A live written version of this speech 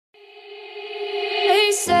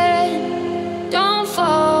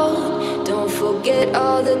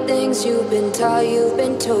things you've been taught, you've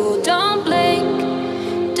been told. Don't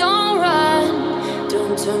blink, don't run,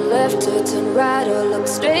 don't turn left or turn right or look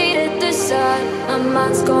straight at the sun. My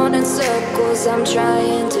mind's going in circles, I'm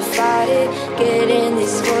trying to fight it. Getting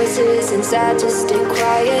these voices inside to stay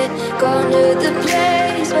quiet. Gone to the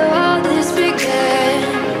place where all this began.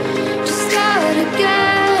 Just start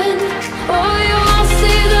again. Oh, you won't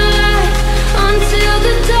see the light until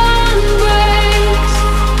the dawn breaks.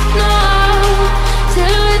 No,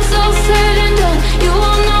 till it's all said and done, you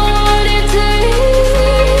won't know what it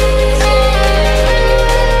takes.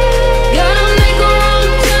 Gotta make a wrong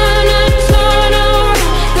turn and turn around.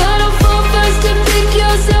 Gotta fall fast to pick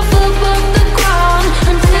yourself up off the ground.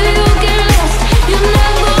 Until you get lost, you'll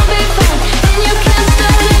never be found. And you can't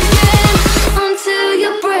start again until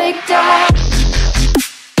you break down.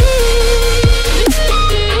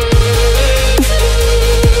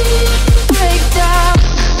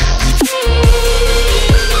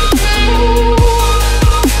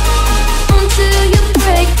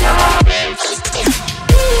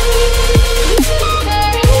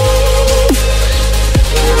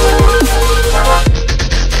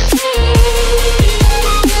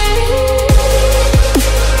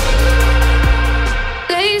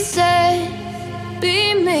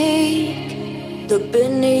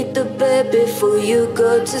 Before you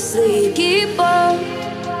go to sleep, keep on,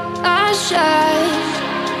 I shine.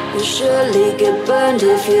 You'll surely get burned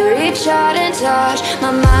if you reach out and touch.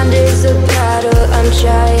 My mind is a battle, I'm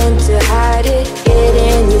trying to hide it.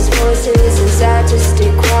 Getting these voices inside to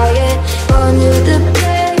stay quiet. On to the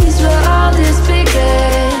place where all this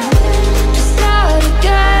began. Just start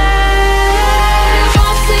again. You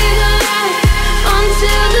won't see the light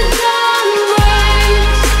until the dawn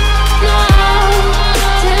breaks. No,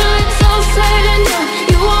 till it's all said and done,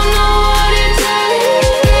 you won't know what it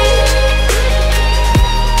takes.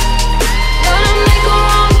 Gotta make a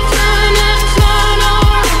wrong turn and turn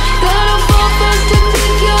around. Gotta fall fast to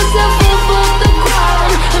pick yourself up off the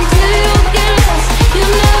ground. Until you get lost,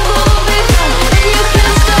 you'll never be found. And you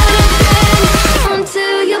can't start again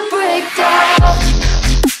until you break down.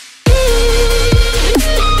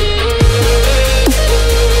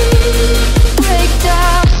 Break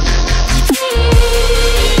down.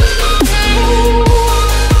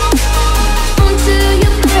 Until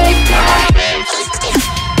you break down.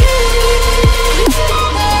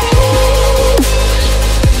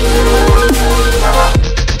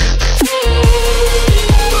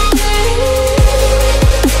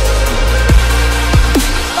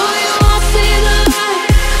 Oh, you won't see the light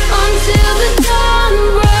until the dawn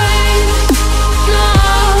breaks. No,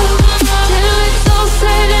 till it's all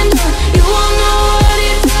said and done, you won't know what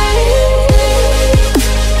it takes.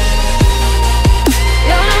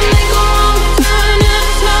 Gotta make a wrong turn and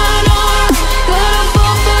turn around. Gotta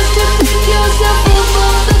fall fast to pick yourself up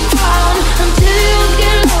off the ground. Until you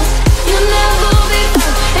get lost, you'll never be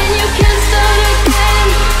found. And you can't start again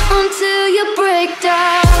until you break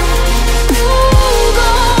down. Hold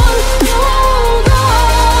on, hold on.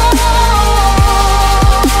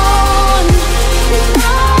 You're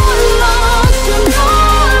not lost, you're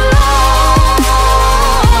not lost.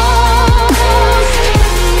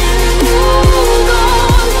 Hold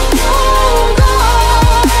on, hold on.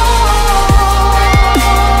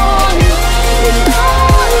 You're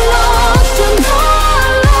not lost, you're not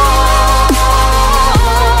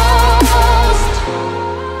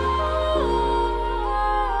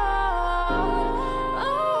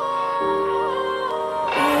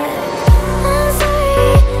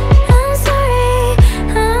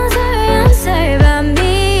I'm sorry about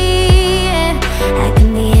me. I can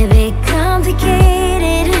be a bit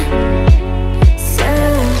complicated. So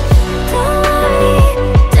don't worry,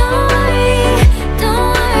 don't worry, don't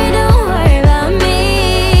worry, don't worry about me.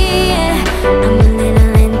 I'm a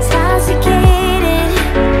little intoxicated.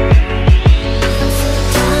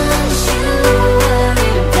 Don't you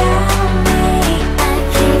worry about me. I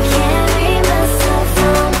can carry myself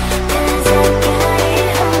home, 'cause I got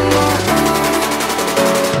it on my own.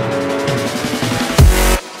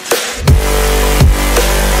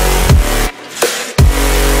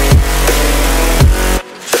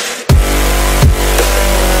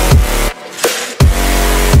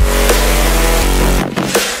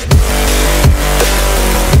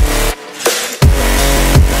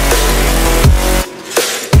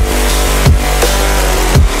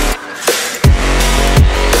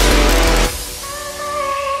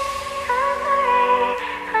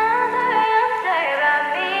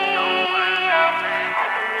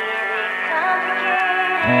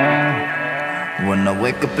 When I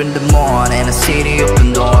wake up in the morning, I see the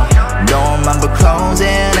open door.